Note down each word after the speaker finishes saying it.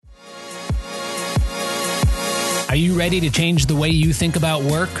Are you ready to change the way you think about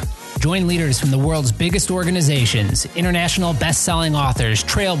work? Join leaders from the world's biggest organizations, international best-selling authors,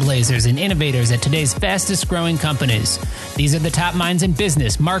 trailblazers, and innovators at today's fastest-growing companies. These are the top minds in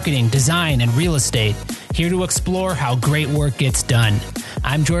business, marketing, design, and real estate, here to explore how great work gets done.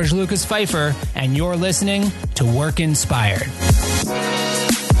 I'm George Lucas Pfeiffer, and you're listening to Work Inspired.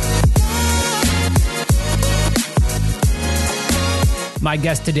 My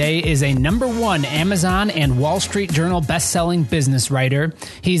guest today is a #1 Amazon and Wall Street Journal best-selling business writer.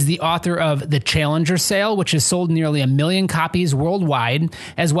 He's the author of The Challenger Sale, which has sold nearly 1 million copies worldwide,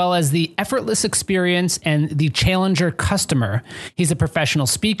 as well as The Effortless Experience and The Challenger Customer. He's a professional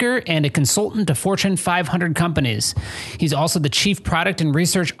speaker and a consultant to Fortune 500 companies. He's also the Chief Product and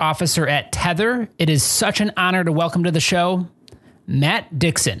Research Officer at Tether. It is such an honor to welcome to the show, Matt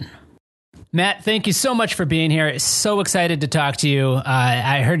Dixon. Matt, thank you so much for being here. So excited to talk to you.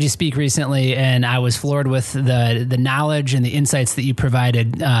 I heard you speak recently, and I was floored with the knowledge and the insights that you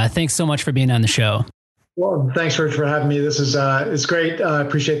provided. Thanks so much for being on the show. Well, thanks, George, for having me. This is it's great. I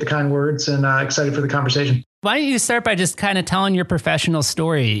appreciate the kind words and excited for the conversation. Why don't you start by just kind of telling your professional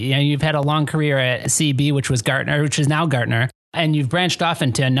story? You know, you've had a long career at CEB, which was Gartner, which is now Gartner. And you've branched off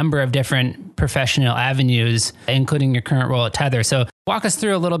into a number of different professional avenues, including your current role at Tether. So walk us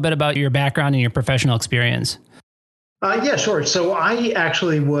through a little bit about your background and your professional experience. Yeah, sure. So I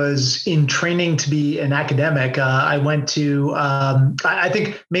actually was in training to be an academic. I went to, I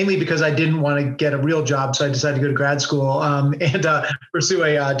think mainly because I didn't want to get a real job. So I decided to go to grad school and pursue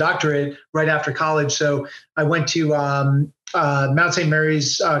a doctorate right after college. So I went to Mount St.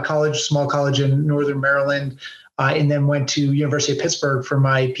 Mary's College, small college in Northern Maryland. And then went to University of Pittsburgh for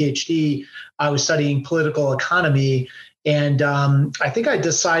my PhD. I was studying political economy. And I think I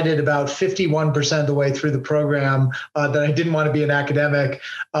decided about 51% of the way through the program that I didn't want to be an academic.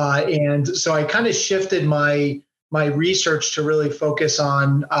 And so I kind of shifted my research to really focus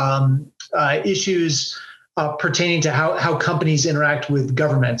on issues pertaining to how companies interact with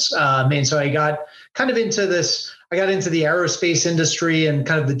governments. And so I got kind of into this. I got into the aerospace industry and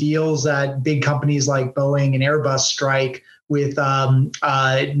kind of the deals that big companies like Boeing and Airbus strike with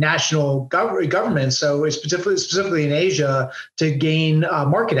national governments. So specifically in Asia to gain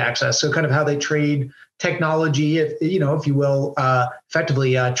market access. So kind of how they trade technology, if you will,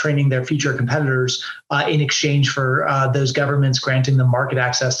 effectively training their future competitors in exchange for those governments granting them market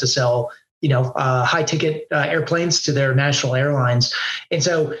access to sell high ticket airplanes to their national airlines. And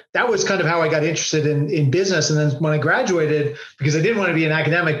so that was kind of how I got interested in business. And then when I graduated, because I didn't want to be an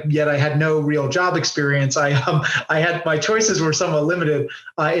academic, yet I had no real job experience, I had, my choices were somewhat limited.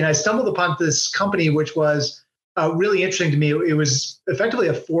 And I stumbled upon this company, which was really interesting to me. It was effectively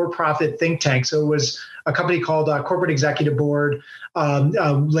a for-profit think tank. So it was a company called Corporate Executive Board,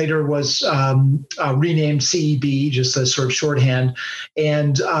 later was renamed CEB, just a sort of shorthand.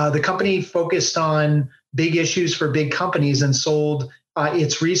 And the company focused on big issues for big companies and sold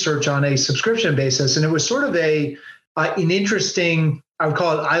its research on a subscription basis. And it was sort of an interesting, I would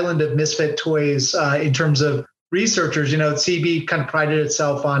call it island of misfit toys in terms of researchers. CEB kind of prided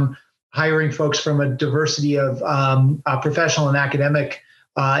itself on hiring folks from a diversity of professional and academic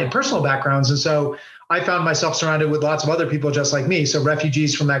and personal backgrounds. And so I found myself surrounded with lots of other people just like me. So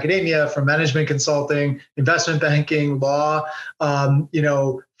refugees from academia, from management consulting, investment banking, law,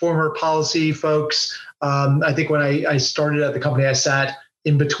 former policy folks. I think when I started at the company, I sat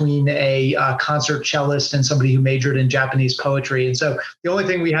in between a concert cellist and somebody who majored in Japanese poetry. And so the only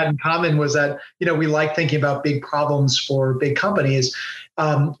thing we had in common was that, we like thinking about big problems for big companies.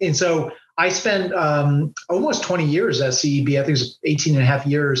 And so I spent almost 20 years at CEB. I think it was 18 and a half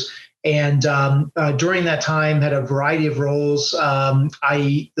years. And during that time, had a variety of roles.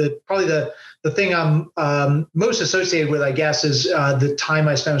 Probably the thing I'm most associated with, I guess, is the time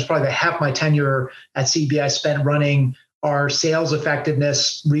I spent was probably half my tenure at CEB. I spent running our sales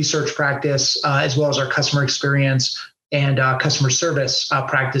effectiveness research practice, as well as our customer experience and customer service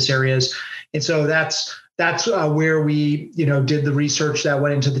practice areas. And so that's where we, did the research that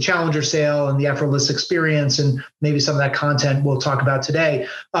went into the Challenger Sale and the Effortless Experience, and maybe some of that content we'll talk about today.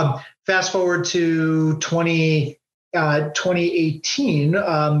 Fast forward to 2018,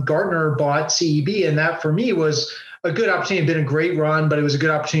 Gartner bought CEB, and that for me was a good opportunity. It had been a great run, but it was a good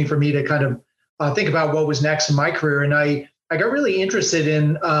opportunity for me to kind of think about what was next in my career. And I got really interested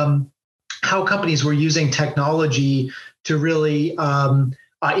in how companies were using technology to really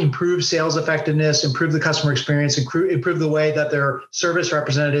improve sales effectiveness, improve the customer experience, improve the way that their service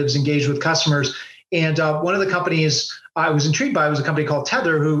representatives engage with customers. And one of the companies I was intrigued by was a company called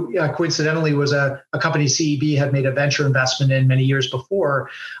Tether, who coincidentally was a company CEB had made a venture investment in many years before.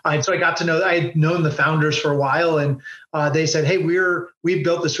 And so I got to know, I had known the founders for a while, and they said, hey, we've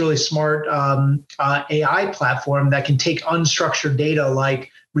built this really smart AI platform that can take unstructured data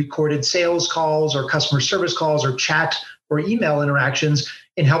like recorded sales calls or customer service calls or chat or email interactions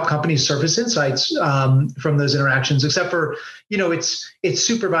and help companies surface insights from those interactions, except for, it's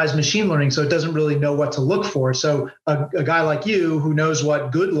supervised machine learning, so it doesn't really know what to look for. So a guy like you who knows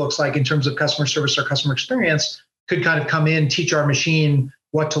what good looks like in terms of customer service or customer experience could kind of come in, teach our machine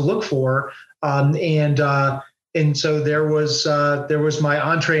what to look for. And so there was my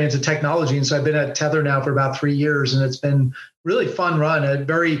entree into technology. And so I've been at Tether now for about 3 years, and it's been really fun run. A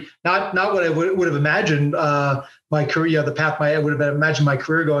very, not what I would have imagined my career, the path I would have imagined my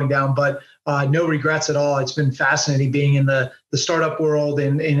career going down, but no regrets at all. It's been fascinating being in the startup world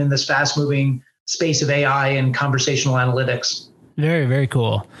and in this fast moving space of AI and conversational analytics. Very, very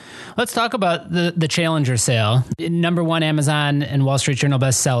cool. Let's talk about the Challenger sale. #1 Amazon and Wall Street Journal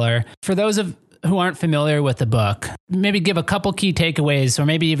bestseller. For those who aren't familiar with the book, maybe give a couple key takeaways, or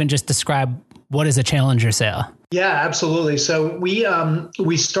maybe even just describe what is a Challenger sale. Yeah, absolutely. So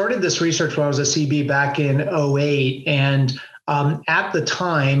we started this research when I was at CB back in 2008, and at the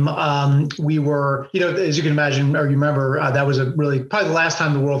time we were, as you can imagine or you remember, that was probably the last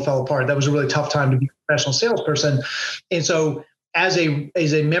time the world fell apart. That was a really tough time to be a professional salesperson, and so as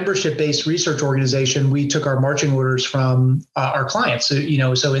a membership-based research organization, we took our marching orders from our clients. So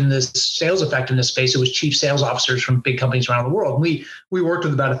in this sales effectiveness space, it was chief sales officers from big companies around the world. We worked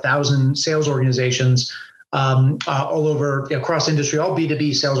with about 1,000 sales organizations all over, across industry, all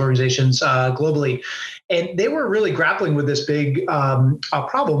B2B sales organizations globally, and they were really grappling with this big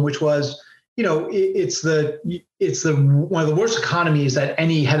problem, which was, it's the one of the worst economies that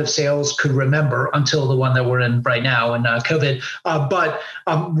any head of sales could remember until the one that we're in right now in COVID. But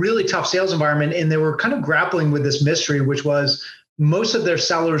really tough sales environment, and they were kind of grappling with this mystery, which was most of their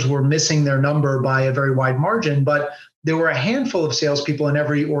sellers were missing their number by a very wide margin, but there were a handful of salespeople in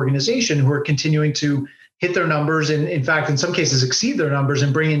every organization who were continuing to hit their numbers, and in fact, in some cases, exceed their numbers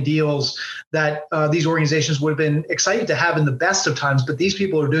and bring in deals that these organizations would have been excited to have in the best of times. But these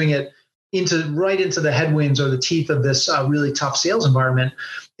people are doing it right into the headwinds or the teeth of this really tough sales environment.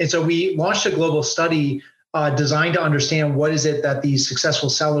 And so we launched a global study designed to understand what is it that these successful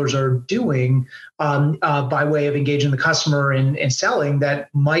sellers are doing by way of engaging the customer and selling that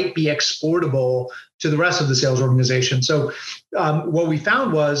might be exportable to the rest of the sales organization. So what we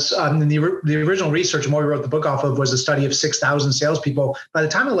found was in the original research, and what we wrote the book off of, was a study of 6,000 salespeople. By the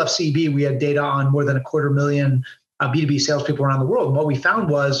time I left CEB, we had data on more than 250,000 B2B salespeople around the world. And what we found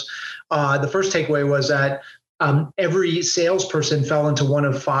was the first takeaway was that every salesperson fell into one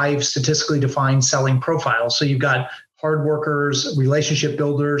of 5 statistically defined selling profiles. So you've got hard workers, relationship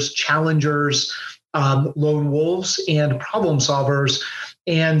builders, challengers, lone wolves, and problem solvers.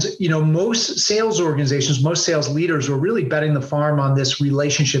 And most sales organizations, most sales leaders were really betting the farm on this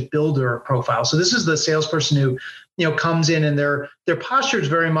relationship builder profile. So this is the salesperson who comes in, and their posture is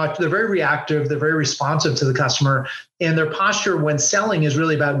they're very reactive, they're very responsive to the customer, and their posture when selling is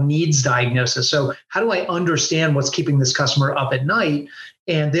really about needs diagnosis. So how do I understand what's keeping this customer up at night,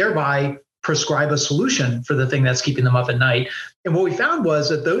 and thereby prescribe a solution for the thing that's keeping them up at night? And what we found was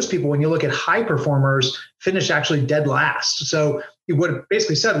that those people, when you look at high performers, finished actually dead last. So what it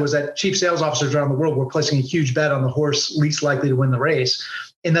basically said was that chief sales officers around the world were placing a huge bet on the horse least likely to win the race,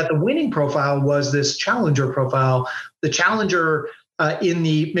 and that the winning profile was this challenger profile. The challenger, in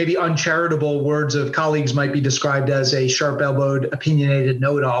the maybe uncharitable words of colleagues, might be described as a sharp-elbowed, opinionated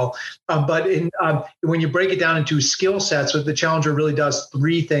know-it-all. But when you break it down into skill sets, what the challenger really does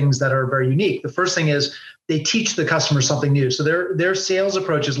 3 things that are very unique. The first thing is they teach the customer something new. So their sales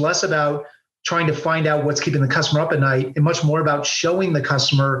approach is less about trying to find out what's keeping the customer up at night, and much more about showing the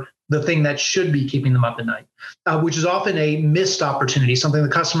customer the thing that should be keeping them up at night, which is often a missed opportunity, something the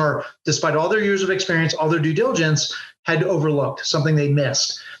customer, despite all their years of experience, all their due diligence, had overlooked, something they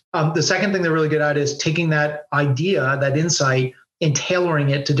missed. The second thing they're really good at is taking that idea, that insight, and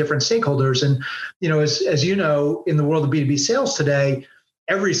tailoring it to different stakeholders. And, as you know, in the world of B2B sales today,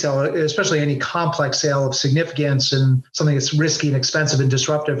 every sale, especially any complex sale of significance and something that's risky and expensive and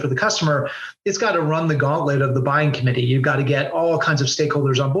disruptive for the customer, it's got to run the gauntlet of the buying committee. You've got to get all kinds of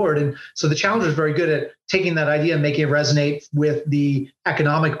stakeholders on board. And so the challenger is very good at taking that idea and making it resonate with the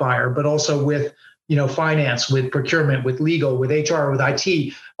economic buyer, but also with finance, with procurement, with legal, with HR, with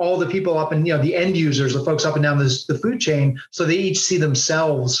IT, all the people up and the end users, the folks up and down the food chain, so they each see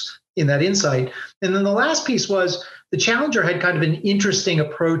themselves in that insight. And then the last piece was the challenger had kind of an interesting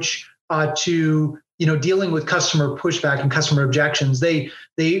approach to dealing with customer pushback and customer objections. We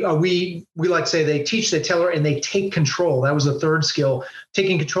like to say they teach, they tailor, and they take control. That was the third skill.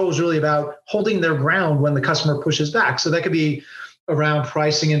 Taking control is really about holding their ground when the customer pushes back. So that could be around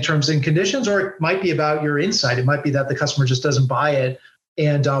pricing and terms and conditions, or it might be about your insight. It might be that the customer just doesn't buy it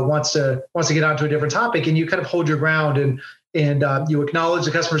and wants to get onto a different topic, and you kind of hold your ground and you acknowledge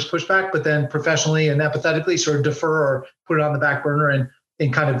the customer's pushback, but then professionally and empathetically sort of defer or put it on the back burner and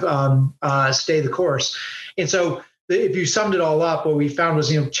kind of stay the course. And so if you summed it all up, what we found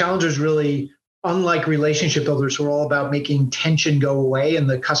was, challengers really, unlike relationship builders who are all about making tension go away in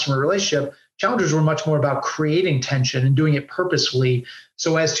the customer relationship, challengers were much more about creating tension and doing it purposefully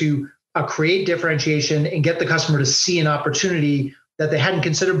so as to create differentiation and get the customer to see an opportunity that they hadn't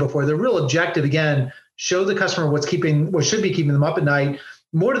considered before. The real objective, again, show the customer what should be keeping them up at night.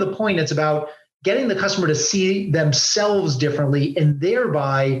 More to the point, it's about getting the customer to see themselves differently and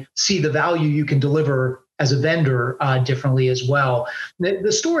thereby see the value you can deliver as a vendor differently as well.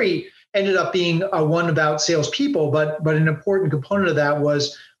 The story ended up being one about salespeople, but an important component of that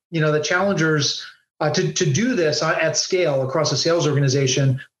was, the challengers to do this at scale across a sales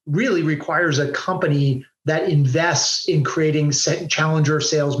organization really requires a company that invests in creating challenger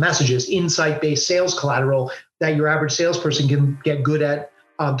sales messages, insight-based sales collateral that your average salesperson can get good at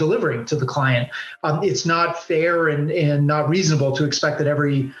delivering to the client. It's not fair and not reasonable to expect that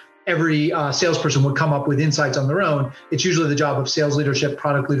every salesperson would come up with insights on their own. It's usually the job of sales leadership,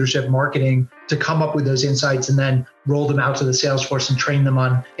 product leadership, marketing to come up with those insights and then roll them out to the sales force and train them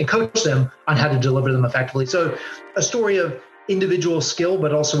on and coach them on how to deliver them effectively. So a story of individual skill,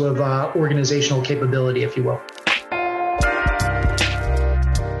 but also of organizational capability, if you will.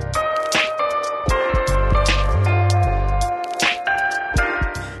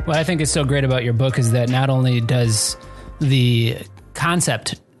 What I think is so great about your book is that not only does the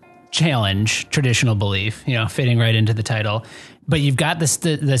concept challenge traditional belief, fitting right into the title, but you've got the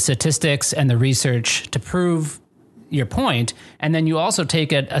statistics and the research to prove your point, and then you also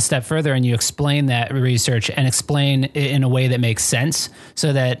take it a step further and you explain that research and explain it in a way that makes sense,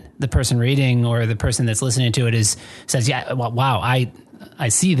 so that the person reading or the person that's listening to it says, "Yeah, well, wow, I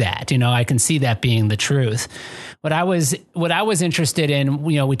see that. I can see that being the truth." What I was interested in,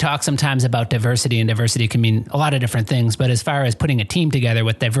 we talk sometimes about diversity, and diversity can mean a lot of different things. But as far as putting a team together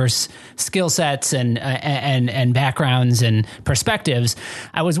with diverse skill sets and backgrounds and perspectives,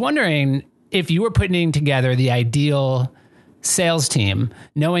 I was wondering if you were putting together the ideal sales team,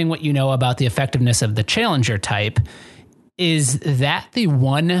 knowing what you know about the effectiveness of the challenger type, is that the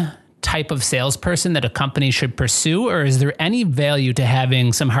one type of salesperson that a company should pursue, or is there any value to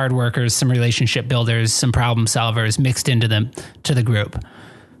having some hard workers, some relationship builders, some problem solvers mixed into the group?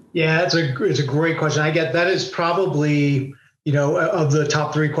 Yeah, it's a great question. I get that is probably, of the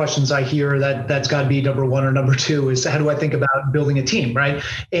top three questions I hear, that's got to be number one or number two is how do I think about building a team, right?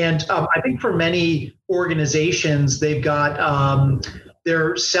 And I think for many organizations, they've got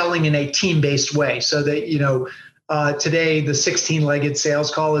they're selling in a team-based way, so that today, the 16-legged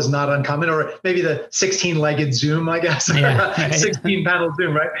sales call is not uncommon, or maybe the 16-legged Zoom, I guess, 16-panel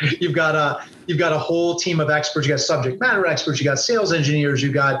Zoom, right? You've got a whole team of experts. You got subject matter experts. You got sales engineers.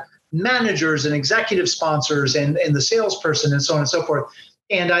 You got managers and executive sponsors and the salesperson and so on and so forth.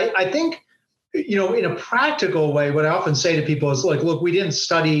 And I think, in a practical way, what I often say to people is like, look, we didn't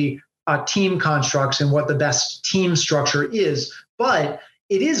study team constructs and what the best team structure is, but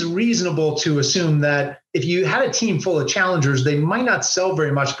it is reasonable to assume that if you had a team full of challengers, they might not sell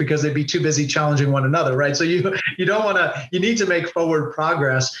very much because they'd be too busy challenging one another, right? So you don't want to, you need to make forward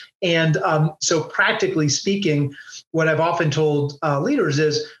progress. And so practically speaking, what I've often told leaders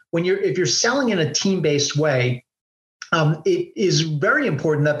is if you're selling in a team-based way, it is very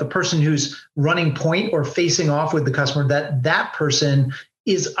important that the person who's running point or facing off with the customer, that person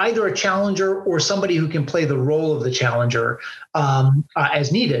is either a challenger or somebody who can play the role of the challenger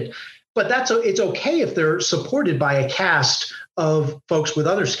as needed. But it's okay if they're supported by a cast of folks with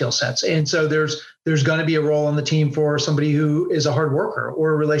other skill sets. And so there's going to be a role on the team for somebody who is a hard worker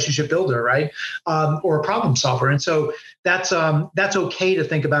or a relationship builder, right? Or a problem solver. And so that's okay to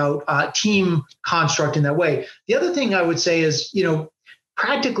think about team construct in that way. The other thing I would say is,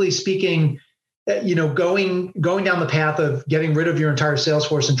 practically speaking, going down the path of getting rid of your entire sales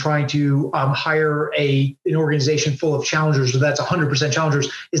force and trying to hire an organization full of challengers, so that's 100%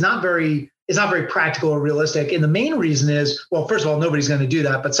 challengers, is not very practical or realistic. And the main reason is, well, first of all, nobody's going to do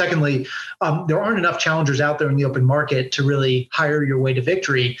that. But secondly, there aren't enough challengers out there in the open market to really hire your way to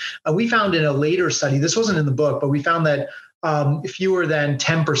victory. We found in a later study, this wasn't in the book, but we found that fewer than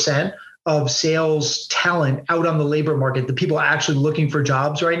 10% of sales talent out on the labor market, the people actually looking for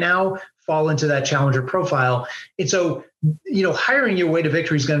jobs right now, fall into that challenger profile. And so, hiring your way to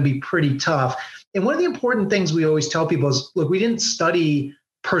victory is going to be pretty tough. And one of the important things we always tell people is, look, we didn't study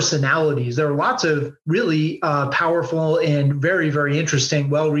personalities. There are lots of really powerful and very, very interesting,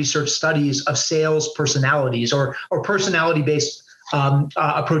 well-researched studies of sales personalities or personality-based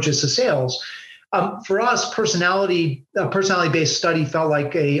approaches to sales. For us, personality-based study felt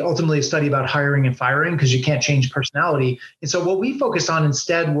like ultimately a study about hiring and firing, because you can't change personality. And so what we focused on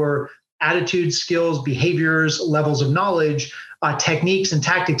instead were attitudes, skills, behaviors, levels of knowledge, techniques and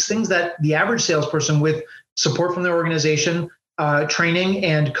tactics, things that the average salesperson, with support from their organization, training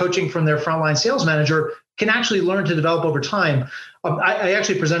and coaching from their frontline sales manager, can actually learn to develop over time. I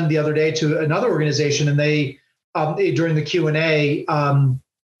actually presented the other day to another organization, and they during the Q&A,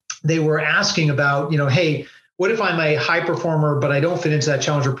 they were asking about, hey, what if I'm a high performer, but I don't fit into that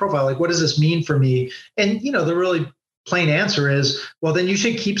challenger profile? Like, what does this mean for me? And, the really plain answer is, well, then you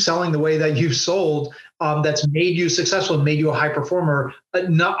should keep selling the way that you've sold, that's made you successful and made you a high performer.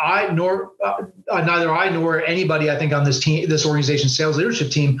 Neither I nor anybody, I think, on this organization's sales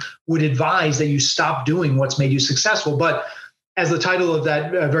leadership team would advise that you stop doing what's made you successful. But as the title of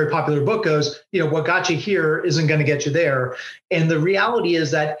that very popular book goes, what got you here isn't going to get you there. And the reality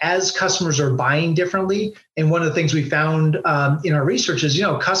is that as customers are buying differently, and one of the things we found in our research is,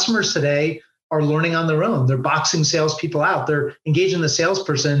 customers today are learning on their own. They're boxing salespeople out. They're engaging the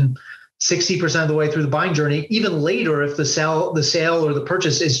salesperson 60% of the way through the buying journey, even later if the sale or the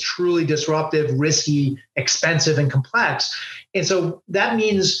purchase is truly disruptive, risky, expensive, and complex. And so that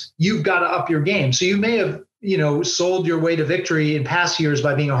means you've got to up your game. So you may have, sold your way to victory in past years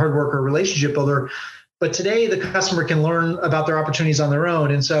by being a hard worker, relationship builder, but today the customer can learn about their opportunities on their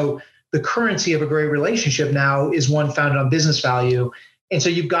own. And so the currency of a great relationship now is one founded on business value. And so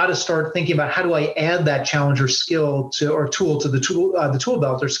you've got to start thinking about, how do I add that challenger skill or tool to the tool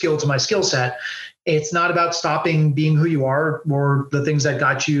belt, or skill to my skill set? It's not about stopping being who you are or the things that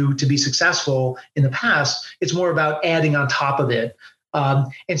got you to be successful in the past. It's more about adding on top of it.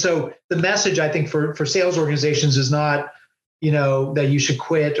 And so the message, I think, for sales organizations is not, that you should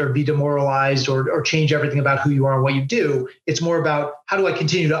quit or be demoralized or change everything about who you are and what you do. It's more about, how do I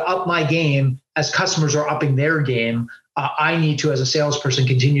continue to up my game as customers are upping their game? I need to, as a salesperson,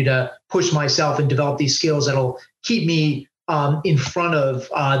 continue to push myself and develop these skills that'll keep me in front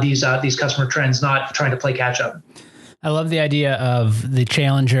of these customer trends, not trying to play catch up. I love the idea of the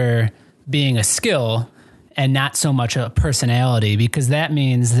challenger being a skill and not so much a personality, because that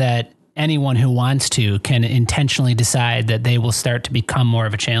means that anyone who wants to can intentionally decide that they will start to become more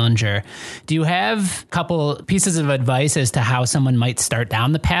of a challenger. Do you have a couple pieces of advice as to how someone might start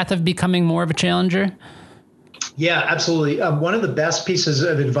down the path of becoming more of a challenger? Yeah, absolutely. One of the best pieces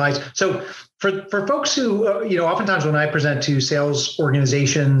of advice. So for folks who, oftentimes when I present to sales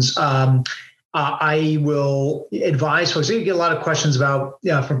organizations, I will advise folks. You get a lot of questions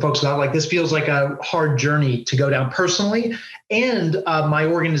from folks about, like, this feels like a hard journey to go down personally, and my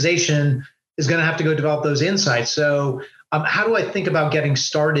organization is going to have to go develop those insights. So how do I think about getting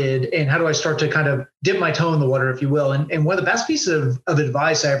started, and how do I start to kind of dip my toe in the water, if you will? And one of the best pieces of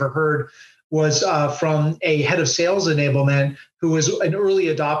advice I ever heard was from a head of sales enablement who was an early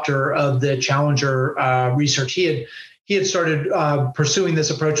adopter of the challenger research. He had started pursuing this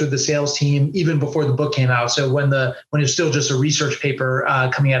approach with the sales team even before the book came out. So when it was still just a research paper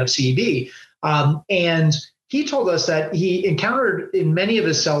coming out of CEB, and he told us that he encountered in many of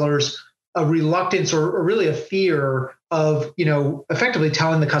his sellers a reluctance or really a fear of, effectively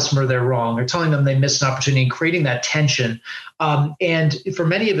telling the customer they're wrong or telling them they missed an opportunity and creating that tension. And for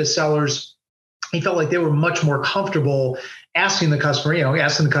many of his sellers, he felt like they were much more comfortable asking the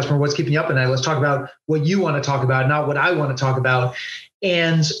customer, what's keeping you up at night? Let's talk about what you want to talk about, not what I want to talk about.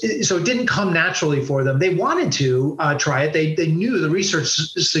 And so it didn't come naturally for them. They wanted to try it. They knew the research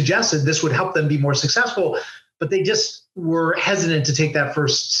suggested this would help them be more successful, but they just were hesitant to take that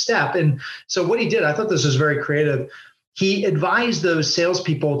first step. And so what he did, I thought this was very creative. He advised those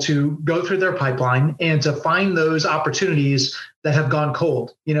salespeople to go through their pipeline and to find those opportunities that have gone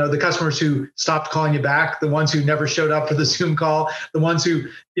cold. The customers who stopped calling you back, the ones who never showed up for the Zoom call, the ones who,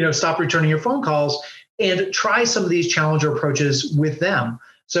 stopped returning your phone calls, and try some of these challenger approaches with them.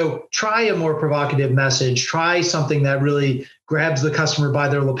 So try a more provocative message, try something that really grabs the customer by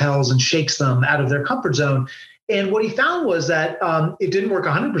their lapels and shakes them out of their comfort zone. And what he found was that it didn't work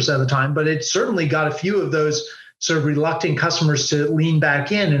 100% of the time, but it certainly got a few of those sort of reluctant customers to lean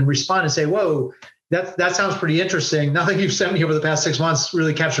back in and respond and say, whoa, that sounds pretty interesting. Nothing you've sent me over the past 6 months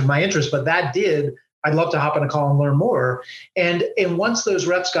really captured my interest, but that did. I'd love to hop on a call and learn more. And once those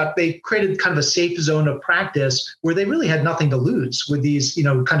reps they created kind of a safe zone of practice where they really had nothing to lose with these,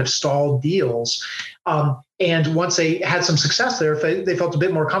 kind of stalled deals. And once they had some success there, they felt a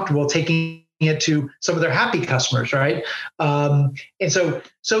bit more comfortable taking it to some of their happy customers, right? And so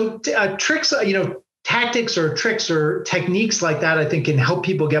tricks, tactics or tricks or techniques like that, I think can help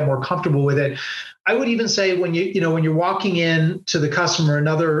people get more comfortable with it. I would even say when you're walking in to the customer,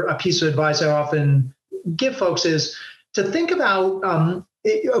 a piece of advice I often give folks is to think about,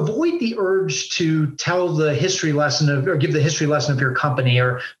 avoid the urge to tell the history lesson or give the history lesson of your company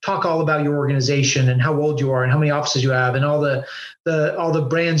or talk all about your organization and how old you are and how many offices you have and all the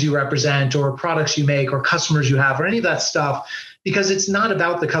brands you represent or products you make or customers you have or any of that stuff, because it's not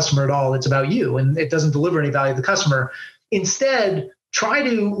about the customer at all. It's about you, and it doesn't deliver any value to the customer. Instead, try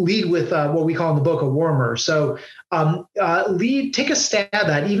to lead with what we call in the book a warmer. So take a stab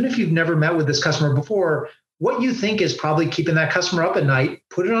at, even if you've never met with this customer before, what you think is probably keeping that customer up at night,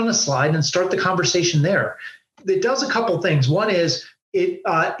 put it on a slide and start the conversation there. It does a couple things. One is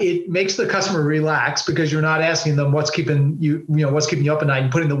it makes the customer relax because you're not asking them what's keeping you up at night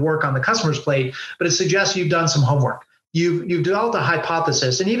and putting the work on the customer's plate, but it suggests you've done some homework. You've developed a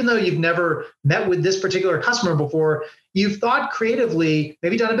hypothesis. And even though you've never met with this particular customer before, you've thought creatively,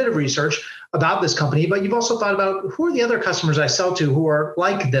 maybe done a bit of research about this company, but you've also thought about who are the other customers I sell to who are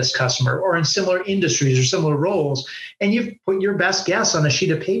like this customer or in similar industries or similar roles. And you've put your best guess on a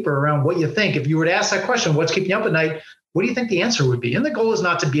sheet of paper around what you think. If you were to ask that question, what's keeping you up at night? What do you think the answer would be? And the goal is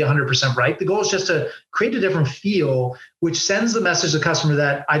not to be 100% right. The goal is just to create a different feel, which sends the message to the customer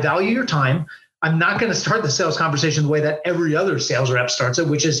that I value your time. I'm not going to start the sales conversation the way that every other sales rep starts it,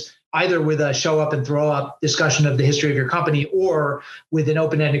 which is either with a show up and throw up discussion of the history of your company or with an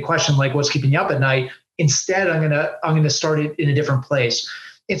open-ended question like what's keeping you up at night. Instead, I'm going to start it in a different place.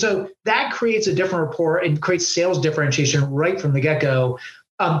 And so that creates a different rapport and creates sales differentiation right from the get-go.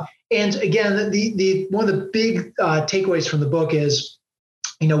 And again, the one of the big takeaways from the book is,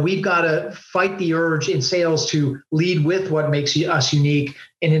 we've got to fight the urge in sales to lead with what makes us unique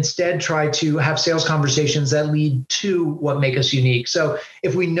and instead try to have sales conversations that lead to what make us unique. So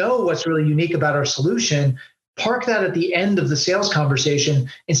if we know what's really unique about our solution, park that at the end of the sales conversation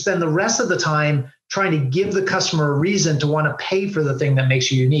and spend the rest of the time trying to give the customer a reason to want to pay for the thing that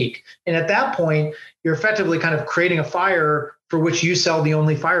makes you unique. And at that point, you're effectively kind of creating a fire for which you sell the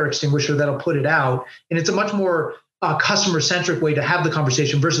only fire extinguisher that'll put it out. And it's a much more customer-centric way to have the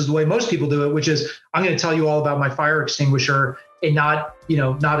conversation versus the way most people do it, which is I'm going to tell you all about my fire extinguisher and not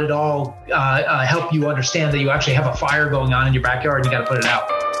at all help you understand that you actually have a fire going on in your backyard and you got to put it out.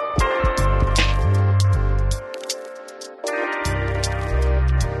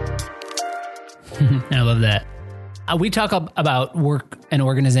 I love that. We talk about work and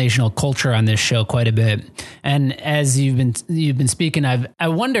organizational culture on this show quite a bit, and as you've been speaking, I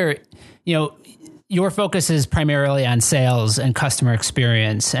wonder, your focus is primarily on sales and customer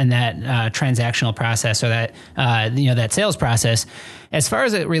experience and that transactional process or that that sales process. As far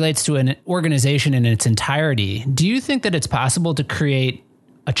as it relates to an organization in its entirety, do you think that it's possible to create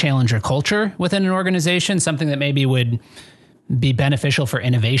a challenger culture within an organization, something that maybe would be beneficial for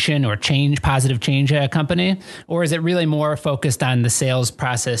innovation or positive change at a company? Or is it really more focused on the sales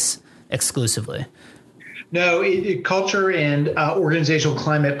process exclusively? No, culture and organizational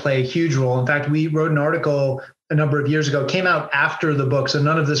climate play a huge role. In fact, we wrote an article a number of years ago, came out after the book. So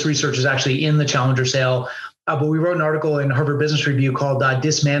none of this research is actually in the Challenger Sale. But we wrote an article in Harvard Business Review called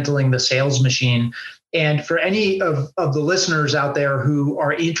Dismantling the Sales Machine. And for any of the listeners out there who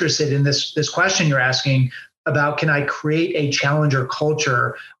are interested in this question you're asking about, can I create a challenger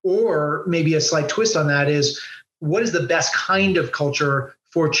culture? Or maybe a slight twist on that is, what is the best kind of culture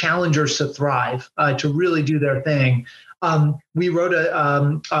for challengers to thrive, to really do their thing? We wrote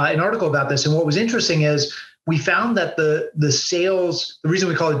an article about this. And what was interesting is we found that the reason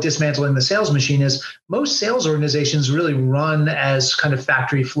we call it dismantling the sales machine is most sales organizations really run as kind of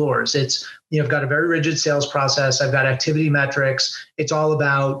factory floors. It's, I've got a very rigid sales process. I've got activity metrics. It's all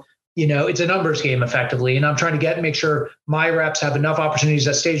about, it's a numbers game effectively. And I'm trying to make sure my reps have enough opportunities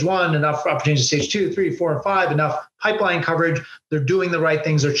at stage 1, enough opportunities at stage 2, 3, 4, and 5, enough pipeline coverage. They're doing the right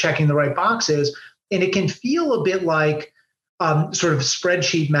things. They're checking the right boxes. And it can feel a bit like sort of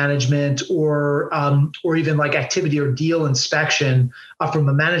spreadsheet management or even like activity or deal inspection from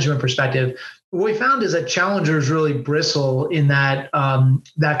a management perspective. What we found is that challengers really bristle in that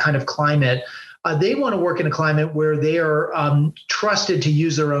kind of climate. They want to work in a climate where they are trusted to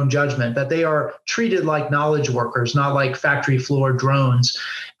use their own judgment, that they are treated like knowledge workers, not like factory floor drones.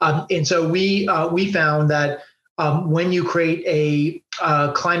 And so we found that when you create a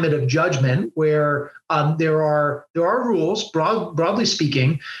climate of judgment where there are rules, broadly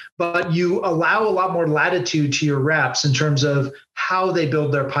speaking, but you allow a lot more latitude to your reps in terms of how they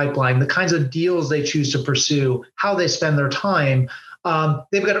build their pipeline, the kinds of deals they choose to pursue, how they spend their time.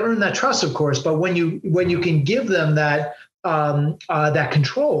 They've got to earn that trust, of course. But when you can give them that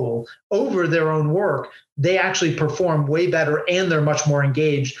control over their own work, they actually perform way better and they're much more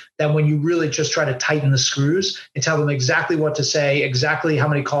engaged than when you really just try to tighten the screws and tell them exactly what to say, exactly how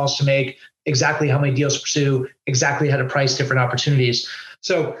many calls to make, exactly how many deals to pursue, exactly how to price different opportunities.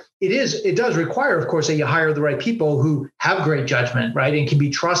 So it does require, of course, that you hire the right people who have great judgment, right, and can be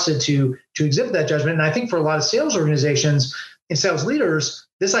trusted to exhibit that judgment. And I think for a lot of sales organizations and sales leaders,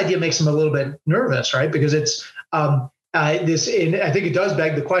 this idea makes them a little bit nervous, right? Because it's and I think it does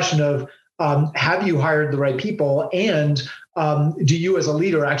beg the question of have you hired the right people, and do you as a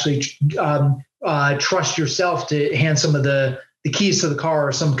leader actually trust yourself to hand some of the keys to the car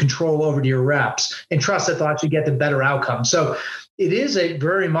or some control over to your reps and trust that they'll actually get the better outcome. So there is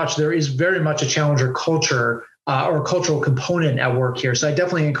very much a challenger culture or a cultural component at work here. So I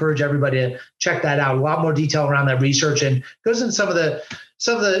definitely encourage everybody to check that out. A lot more detail around that research and goes into some of the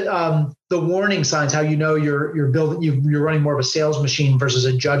warning signs, how you know you're running more of a sales machine versus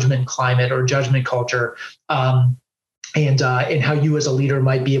a judgment climate or judgment culture. And how you as a leader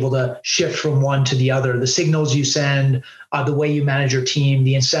might be able to shift from one to the other, the signals you send, the way you manage your team,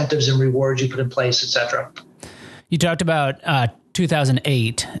 the incentives and rewards you put in place, et cetera. You talked about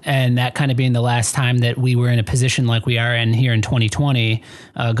 2008 and that kind of being the last time that we were in a position like we are in here in 2020,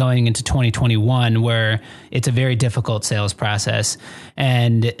 going into 2021, where it's a very difficult sales process,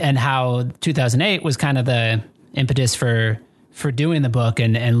 and how 2008 was kind of the impetus for doing the book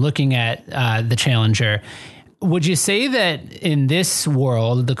and looking at the Challenger. Would you say that in this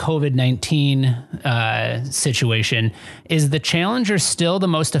world, the COVID-19 situation, is the Challenger still the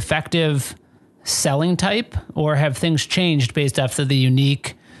most effective selling type, or have things changed based off of the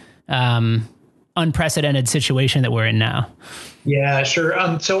unique, unprecedented situation that we're in now? Yeah,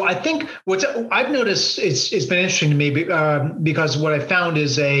 sure. So I think what I've noticed, it's been interesting to me because what I found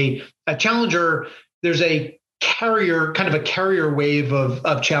is a Challenger, there's a carrier wave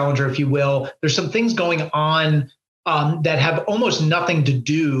of Challenger, if you will. There's some things going on that have almost nothing to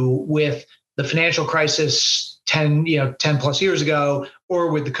do with the financial crisis 10 plus years ago,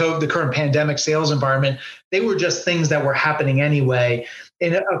 or with the current pandemic sales environment. They were just things that were happening anyway.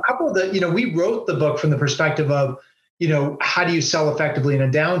 And a couple of we wrote the book from the perspective of, how do you sell effectively in a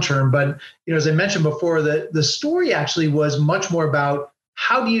downturn? But, as I mentioned before, the story actually was much more about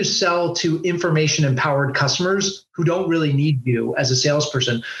how do you sell to information empowered customers who don't really need you as a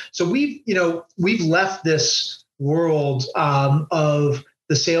salesperson. So we've left this world of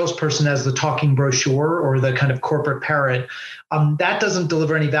the salesperson as the talking brochure or the kind of corporate parrot. That doesn't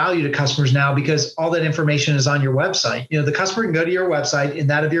deliver any value to customers now, because all that information is on your website. The customer can go to your website and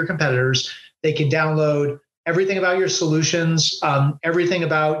that of your competitors. They can download everything about your solutions, everything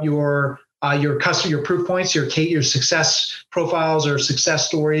about your customer, your proof points, your success profiles or success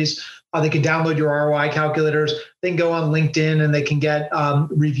stories. They can download your ROI calculators. They can go on LinkedIn and they can get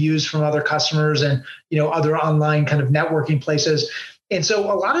reviews from other customers and other online kind of networking places. And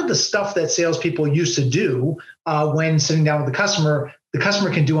so a lot of the stuff that salespeople used to do when sitting down with the customer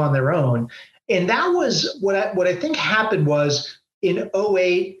can do on their own. And that was what I think happened was in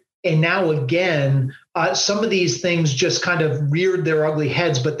 2008 and now again, some of these things just kind of reared their ugly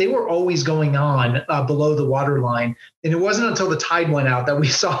heads, but they were always going on below the waterline. And it wasn't until the tide went out that we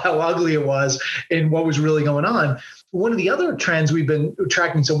saw how ugly it was and what was really going on. One of the other trends we've been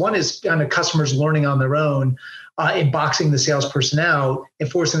tracking, so one is kind of customers learning on their own, and boxing the salesperson out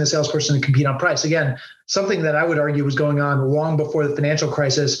and forcing the salesperson to compete on price. Again, something that I would argue was going on long before the financial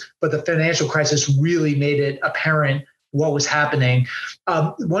crisis, but the financial crisis really made it apparent what was happening.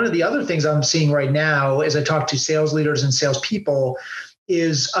 One of the other things I'm seeing right now as I talk to sales leaders and salespeople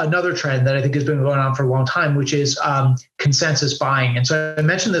is another trend that I think has been going on for a long time, which is consensus buying. And so I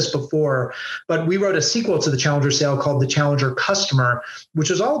mentioned this before, but we wrote a sequel to the Challenger sale called The Challenger Customer,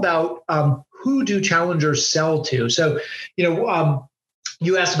 which is all about who do challengers sell to? So,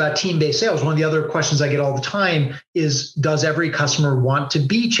 you asked about team-based sales. One of the other questions I get all the time is, does every customer want to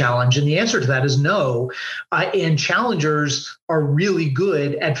be challenged? And the answer to that is no. And challengers are really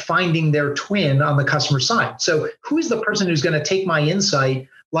good at finding their twin on the customer side. So who is the person who's going to take my insight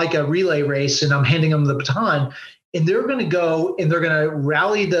like a relay race and I'm handing them the baton, and they're going to go and they're going to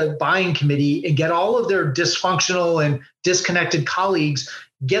rally the buying committee and get all of their dysfunctional and disconnected colleagues,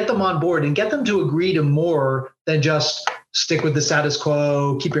 get them on board and get them to agree to more than just stick with the status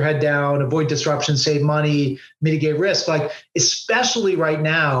quo, keep your head down, avoid disruption, save money, mitigate risk. Like, especially right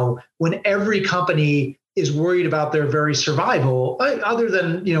now when every company is worried about their very survival, other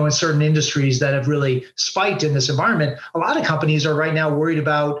than, in certain industries that have really spiked in this environment, a lot of companies are right now worried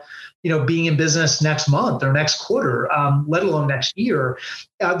about, being in business next month or next quarter, let alone next year.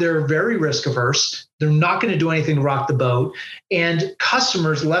 They're very risk averse. They're not going to do anything to rock the boat. And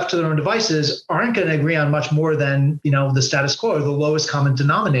customers left to their own devices aren't going to agree on much more than, the status quo or the lowest common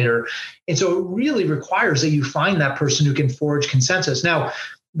denominator. And so it really requires that you find that person who can forge consensus. Now,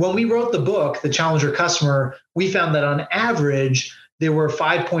 when we wrote the book, The Challenger Customer, we found that on average, there were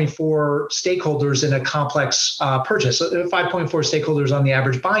 5.4 stakeholders in a complex purchase. So there were 5.4 stakeholders on the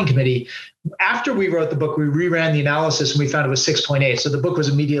average buying committee. After we wrote the book, we reran the analysis and we found it was 6.8. So the book was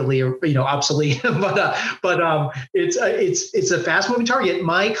immediately, obsolete. but it's a fast-moving target.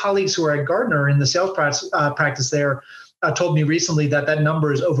 My colleagues who are at Gartner in the sales practice there told me recently that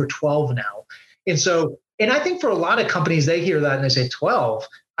number is over 12 now. And I think for a lot of companies, they hear that and they say 12.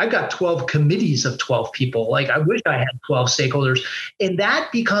 I've got 12 committees of 12 people. Like, I wish I had 12 stakeholders. And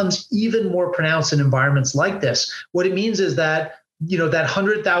that becomes even more pronounced in environments like this. What it means is that, that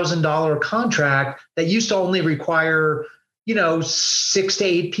 $100,000 contract that used to only require, 6 to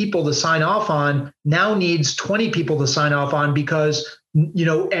 8 people to sign off on now needs 20 people to sign off on because,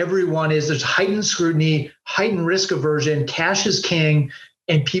 there's heightened scrutiny, heightened risk aversion, cash is king,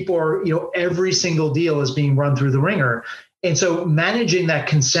 and people are, every single deal is being run through the ringer. And so managing that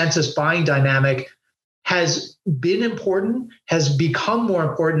consensus buying dynamic has been important, has become more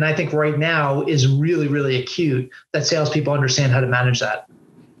important. I think right now is really, really acute that salespeople understand how to manage that.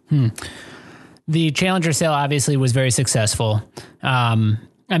 The Challenger sale obviously was very successful. I'm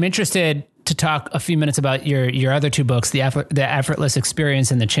interested to talk a few minutes about your other two books, the Effortless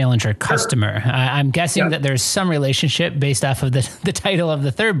Experience and the Challenger Customer. I'm guessing that there's some relationship based off of the title of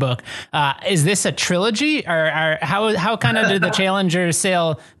the third book. Is this a trilogy, or how kind of did the Challenger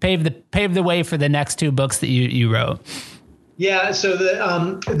sale pave the way for the next two books that you wrote? Yeah. So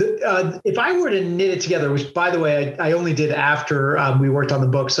if I were to knit it together, which, by the way, I only did after we worked on the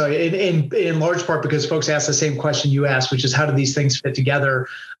book. So in large part because folks asked the same question you asked, which is how do these things fit together?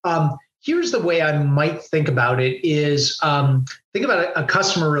 Here's the way I might think about it is think about a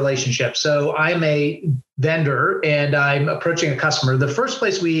customer relationship. So I'm a vendor and I'm approaching a customer. The first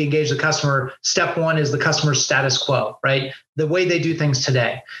place we engage the customer, step one, is the customer's status quo, right? The way they do things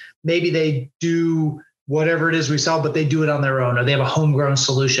today. Maybe they do whatever it is we sell, but they do it on their own, or they have a homegrown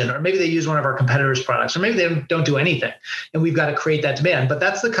solution, or maybe they use one of our competitors' products, or maybe they don't do anything. And we've got to create that demand. But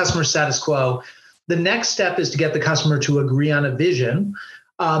that's the customer status quo. The next step is to get the customer to agree on a vision.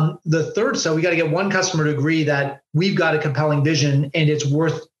 So we got to get one customer to agree that we've got a compelling vision and it's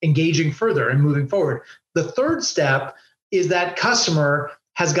worth engaging further and moving forward. The third step is that customer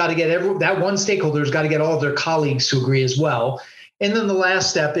has got to get that one stakeholder has got to get all of their colleagues to agree as well. And then the last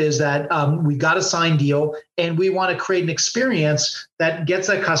step is that we've got a signed deal and we want to create an experience that gets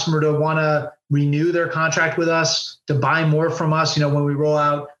that customer to want to renew their contract with us, to buy more from us. When we roll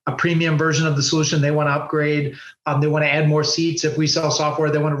out a premium version of the solution, they want to upgrade. They want to add more seats. If we sell software,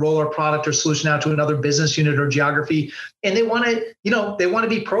 they want to roll our product or solution out to another business unit or geography. And they want to,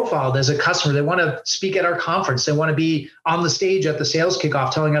 be profiled as a customer. They want to speak at our conference. They want to be on the stage at the sales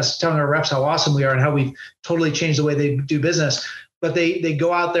kickoff, telling our reps how awesome we are and how we've totally changed the way they do business. But they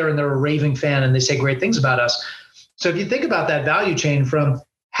go out there and they're a raving fan and they say great things about us. So if you think about that value chain from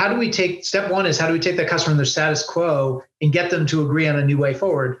step one is how do we take that customer in their status quo and get them to agree on a new way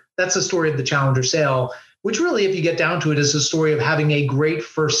forward? That's the story of the Challenger sale, which really, if you get down to it, is the story of having a great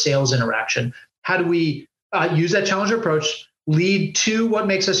first sales interaction. How do we use that Challenger approach, lead to what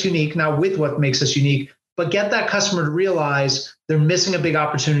makes us unique, not with what makes us unique, but get that customer to realize they're missing a big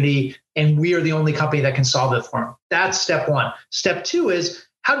opportunity and we are the only company that can solve it for them. That's step one. Step two is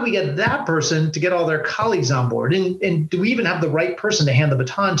how do we get that person to get all their colleagues on board? And do we even have the right person to hand the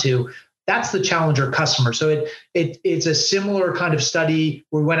baton to? That's the Challenger customer. So it's a similar kind of study.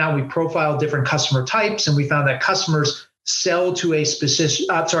 We went out, we profiled different customer types, and we found that customers sell to a specific,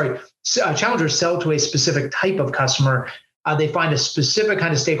 challengers sell to a specific type of customer. They find a specific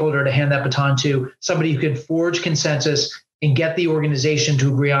kind of stakeholder to hand that baton to, somebody who can forge consensus and get the organization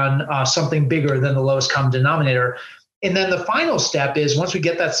to agree on something bigger than the lowest common denominator. And then the final step is, once we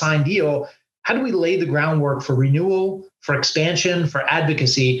get that signed deal, how do we lay the groundwork for renewal, for expansion, for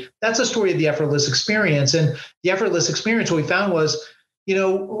advocacy? That's the story of the Effortless Experience. And the Effortless Experience, what we found was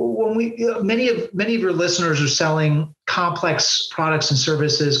when many of your listeners are selling complex products and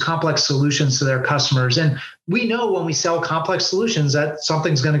services, complex solutions to their customers. And we know when we sell complex solutions that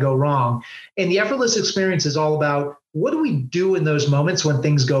something's going to go wrong. And the effortless experience is all about what do we do in those moments when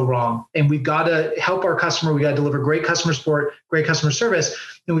things go wrong? And we've got to help our customer. We got to deliver great customer support, great customer service.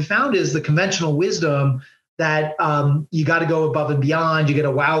 And we found is the conventional wisdom that you got to go above and beyond. You got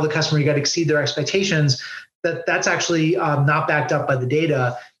to wow the customer. You got to exceed their expectations. That's actually not backed up by the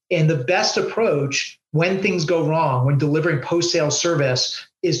data. And the best approach when things go wrong, when delivering post-sale service,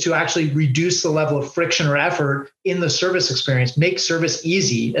 is to actually reduce the level of friction or effort in the service experience, make service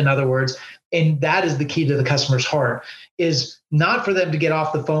easy, in other words. And that is the key to the customer's heart, is not for them to get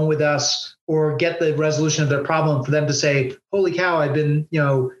off the phone with us or get the resolution of their problem, for them to say, holy cow, I've been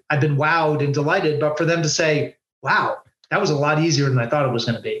wowed and delighted, but for them to say, wow, that was a lot easier than I thought it was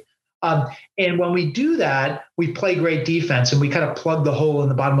going to be. And when we do that, we play great defense and we kind of plug the hole in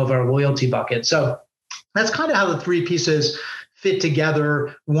the bottom of our loyalty bucket. So that's kind of how the three pieces fit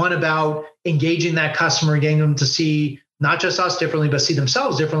together. One about engaging that customer, getting them to see not just us differently, but see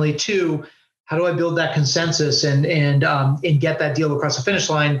themselves differently. Two, how do I build that consensus and get that deal across the finish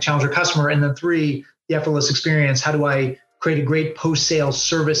line, challenge our customer? And then three, the effortless experience. How do I create a great post-sale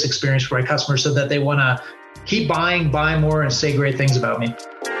service experience for my customers so that they want to keep buying, buy more, and say great things about me?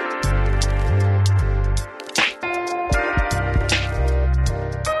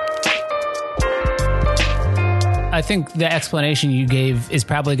 I think the explanation you gave is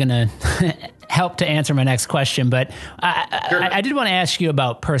probably going to help to answer my next question, but I did want to ask you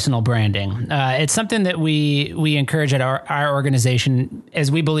about personal branding. It's something that we encourage at our organization,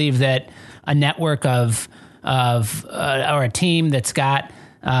 as we believe that a network of or a team that's got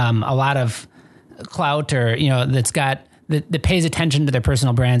a lot of clout, or that's got that pays attention to their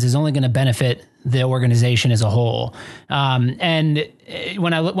personal brands, is only going to benefit the organization as a whole. And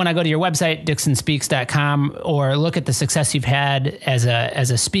when I go to your website, dixonspeaks.com, or look at the success you've had as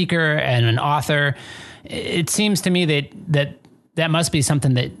a speaker and an author, it seems to me that must be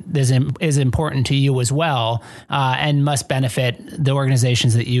something that is important to you as well, and must benefit the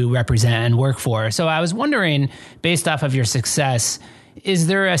organizations that you represent and work for. So I was wondering, based off of your success, is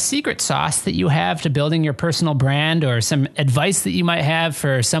there a secret sauce that you have to building your personal brand, or some advice that you might have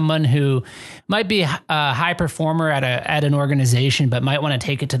for someone who might be a high performer at an organization, but might want to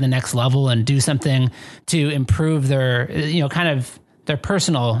take it to the next level and do something to improve their, kind of their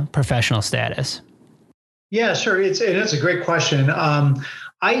personal professional status? Yeah, sure. It's a great question.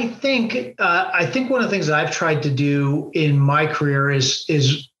 I think one of the things that I've tried to do in my career is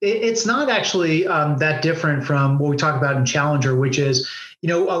it's not actually that different from what we talk about in Challenger, which is,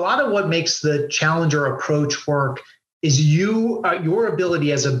 a lot of what makes the Challenger approach work is your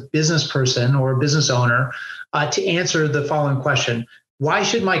ability as a business person or a business owner to answer the following question: why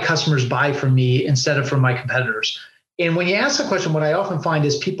should my customers buy from me instead of from my competitors? And when you ask the question, what I often find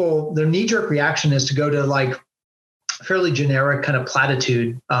is people, their knee-jerk reaction is to go to like fairly generic kind of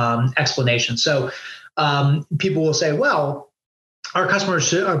platitude explanation. So people will say, well, our customers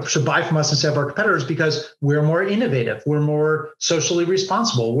should buy from us instead of our competitors because we're more innovative, we're more socially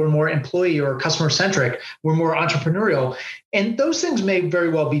responsible, we're more employee or customer centric, we're more entrepreneurial. And those things may very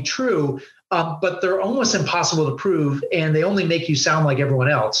well be true, but they're almost impossible to prove, and they only make you sound like everyone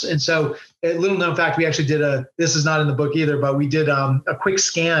else. And so a little known fact, we actually did this is not in the book either, but we did a quick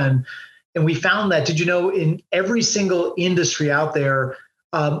scan, and we found that, did you know, in every single industry out there,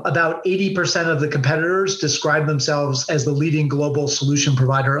 about 80% of the competitors describe themselves as the leading global solution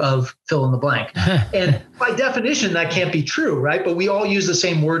provider of fill in the blank. And by definition, that can't be true, right? But we all use the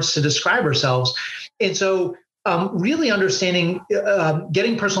same words to describe ourselves. And so really understanding,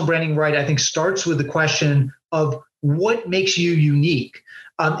 getting personal branding right, I think starts with the question of what makes you unique.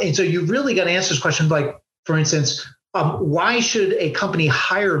 And so you've really got to answer this question, like, for instance, why should a company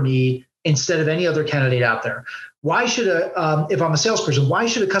hire me instead of any other candidate out there? Why should if I'm a salesperson, why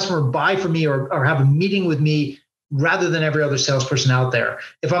should a customer buy from me or have a meeting with me rather than every other salesperson out there?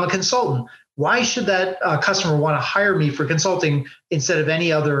 If I'm a consultant, why should that customer want to hire me for consulting instead of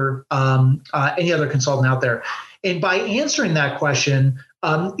any other consultant out there? And by answering that question,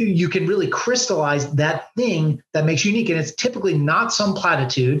 you can really crystallize that thing that makes you unique. And it's typically not some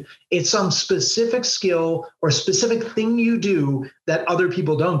platitude. It's some specific skill or specific thing you do that other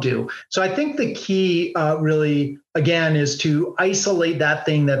people don't do. So I think the key really, again, is to isolate that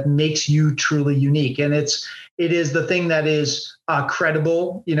thing that makes you truly unique. And it is the thing that is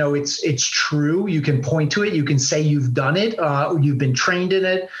credible. It's true. You can point to it. You can say you've done it. You've been trained in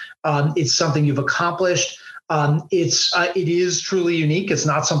it. It's something you've accomplished. It is truly unique. It's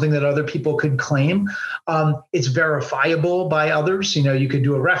not something that other people could claim. It's verifiable by others. You could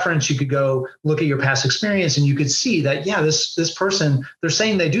do a reference. You could go look at your past experience, and you could see that, yeah, this person, they're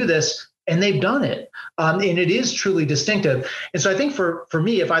saying they do this, and they've done it. And it is truly distinctive. And so I think for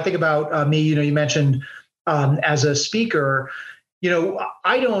me, if I think about me, you mentioned as a speaker, there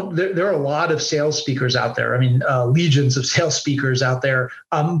are a lot of sales speakers out there. I mean, legions of sales speakers out there,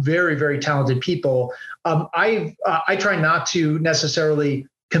 very, very talented people. I try not to necessarily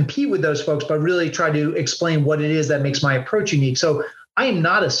compete with those folks, but really try to explain what it is that makes my approach unique. So I am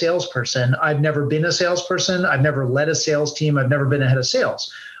not a salesperson. I've never been a salesperson. I've never led a sales team. I've never been a head of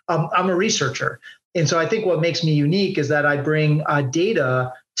sales. I'm a researcher. And so I think what makes me unique is that I bring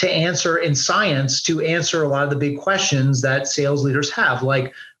data to answer in science to answer a lot of the big questions that sales leaders have,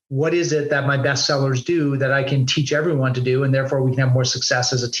 like what is it that my best sellers do that I can teach everyone to do, and therefore we can have more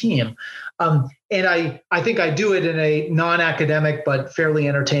success as a team. And I think I do it in a non-academic but fairly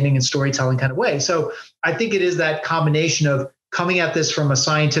entertaining and storytelling kind of way. So I think it is that combination of coming at this from a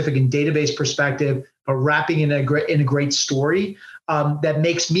scientific and database perspective, but wrapping in a great story that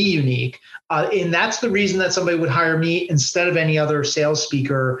makes me unique. And that's the reason that somebody would hire me instead of any other sales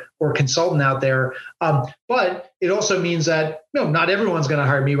speaker or consultant out there. But it also means that not everyone's going to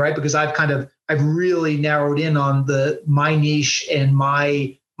hire me, right? Because I've really narrowed in on my niche and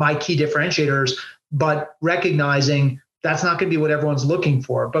my key differentiators, but recognizing that's not going to be what everyone's looking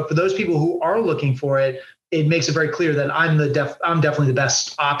for. But for those people who are looking for it, it makes it very clear that I'm definitely the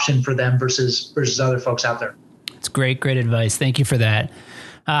best option for them versus other folks out there. It's great advice. Thank you for that.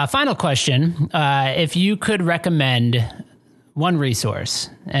 Final question. If you could recommend one resource,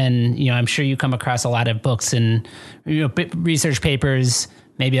 and I'm sure you come across a lot of books and research papers,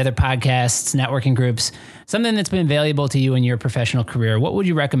 maybe other podcasts, networking groups, something that's been valuable to you in your professional career, what would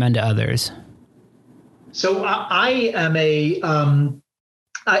you recommend to others? So I am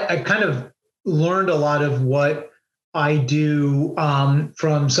I kind of learned a lot of what I do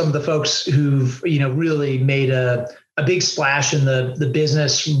from some of the folks who've really made a big splash in the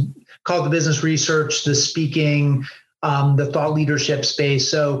business, called the business research, the speaking, the thought leadership space.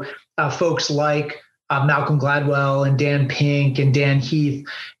 So folks like Malcolm Gladwell and Dan Pink and Dan Heath.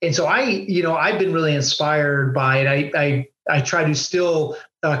 And so I've been really inspired by it. I try to still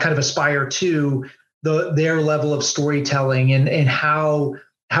kind of aspire to their level of storytelling and how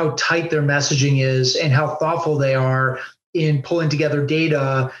tight their messaging is and how thoughtful they are in pulling together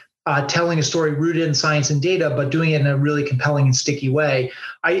data, telling a story rooted in science and data, but doing it in a really compelling and sticky way.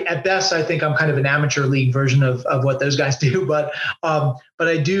 At best, I think I'm kind of an amateur league version of what those guys do, but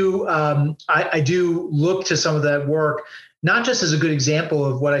I do look to some of that work, not just as a good example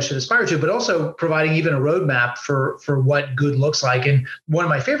of what I should aspire to, but also providing even a roadmap for what good looks like. And one of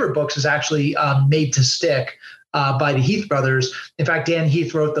my favorite books is actually Made to Stick, by the Heath brothers. In fact, Dan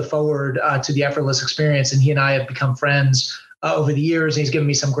Heath wrote the foreword to The Effortless Experience, and he and I have become friends over the years. And he's given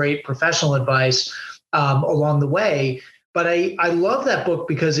me some great professional advice along the way. But I love that book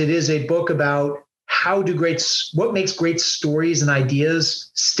because it is a book about what makes great stories and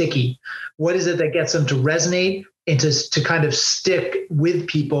ideas sticky. What is it that gets them to resonate and to kind of stick with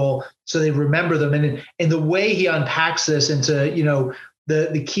people so they remember them? And the way he unpacks this into,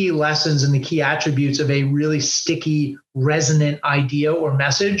 the key lessons and the key attributes of a really sticky, resonant idea or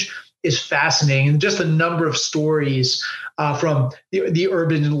message is fascinating. And just the number of stories from the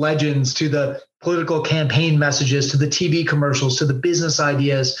urban legends to the political campaign messages to the TV commercials to the business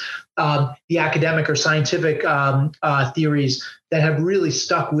ideas, the academic or scientific theories that have really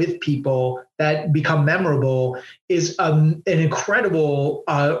stuck with people that become memorable is an incredible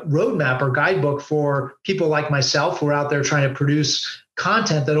roadmap or guidebook for people like myself who are out there trying to produce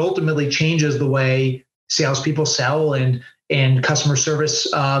content that ultimately changes the way salespeople sell and customer service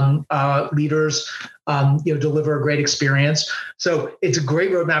leaders deliver a great experience. So it's a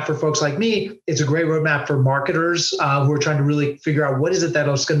great roadmap for folks like me. It's a great roadmap for marketers who are trying to really figure out what is it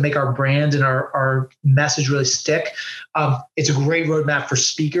that's going to make our brand and our message really stick. It's a great roadmap for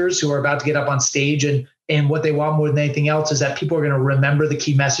speakers who are about to get up on stage and what they want more than anything else is that people are going to remember the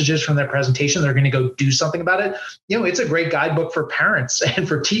key messages from their presentation. They're going to go do something about it. It's a great guidebook for parents and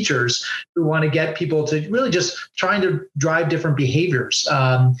for teachers who want to get people to really just trying to drive different behaviors,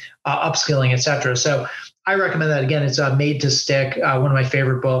 upskilling, et cetera. So I recommend that. Again, it's Made to Stick, one of my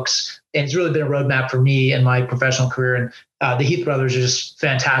favorite books. And it's really been a roadmap for me in my professional career. And the Heath brothers are just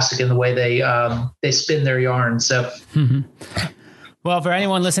fantastic in the way they spin their yarn. So. Mm-hmm. Well, for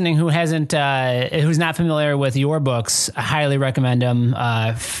anyone listening who who's not familiar with your books, I highly recommend them.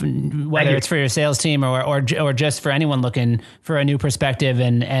 Whether it's for your sales team or just for anyone looking for a new perspective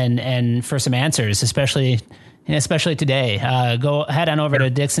and for some answers, especially today. Go head on over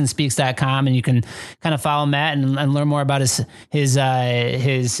to DixonSpeaks.com and you can kind of follow Matt and learn more about his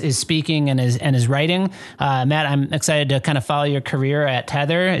speaking and his writing. Matt, I'm excited to kind of follow your career at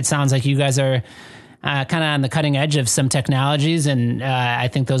Tether. It sounds like you guys are kind of on the cutting edge of some technologies, and I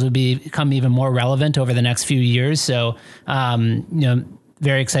think those will become even more relevant over the next few years. So,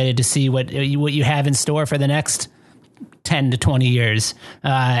 very excited to see what you have in store for the next 10 to 20 years.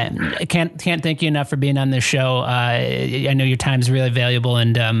 I can't thank you enough for being on this show. I know your time is really valuable,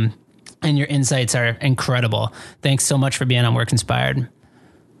 and your insights are incredible. Thanks so much for being on Work Inspired.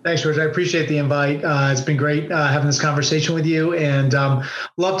 Thanks, George. I appreciate the invite. It's been great having this conversation with you, and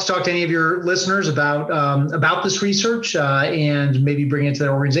love to talk to any of your listeners about this research and maybe bring it to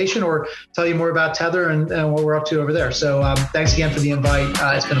their organization or tell you more about Tether and what we're up to over there. So thanks again for the invite.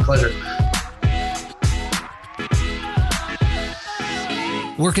 It's been a pleasure.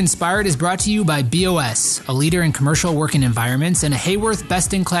 Work Inspired is brought to you by BOS, a leader in commercial working environments and a Hayworth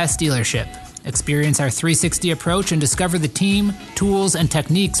best-in-class dealership. Experience our 360 approach and discover the team, tools, and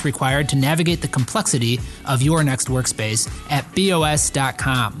techniques required to navigate the complexity of your next workspace at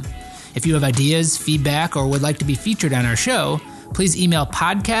BOS.com. If you have ideas, feedback, or would like to be featured on our show, please email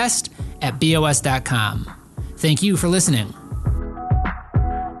podcast@BOS.com. Thank you for listening.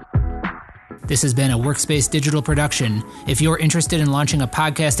 This has been a Workspace Digital production. If you're interested in launching a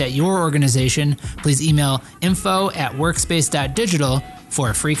podcast at your organization, please email info@workspace.digital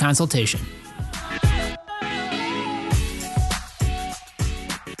for a free consultation.